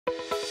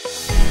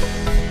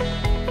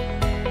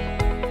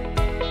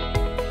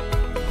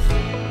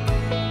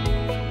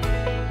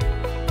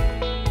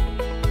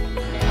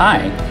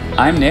Hi,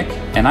 I'm Nick,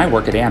 and I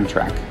work at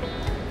Amtrak.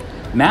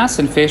 Masks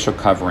and facial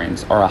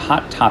coverings are a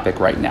hot topic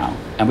right now,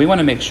 and we want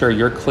to make sure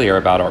you're clear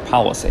about our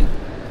policy.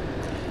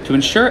 To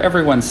ensure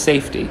everyone's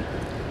safety,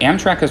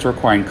 Amtrak is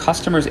requiring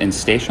customers in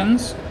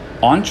stations,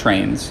 on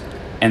trains,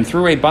 and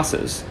throughway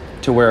buses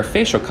to wear a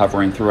facial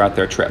covering throughout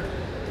their trip.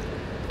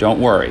 Don't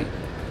worry,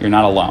 you're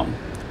not alone.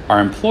 Our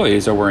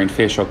employees are wearing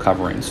facial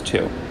coverings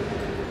too.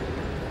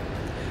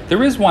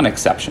 There is one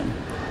exception.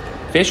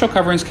 Facial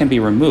coverings can be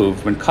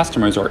removed when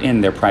customers are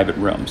in their private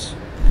rooms.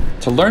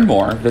 To learn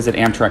more, visit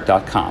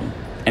Amtrak.com.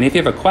 And if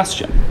you have a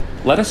question,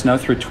 let us know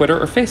through Twitter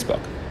or Facebook.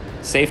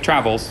 Safe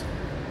travels.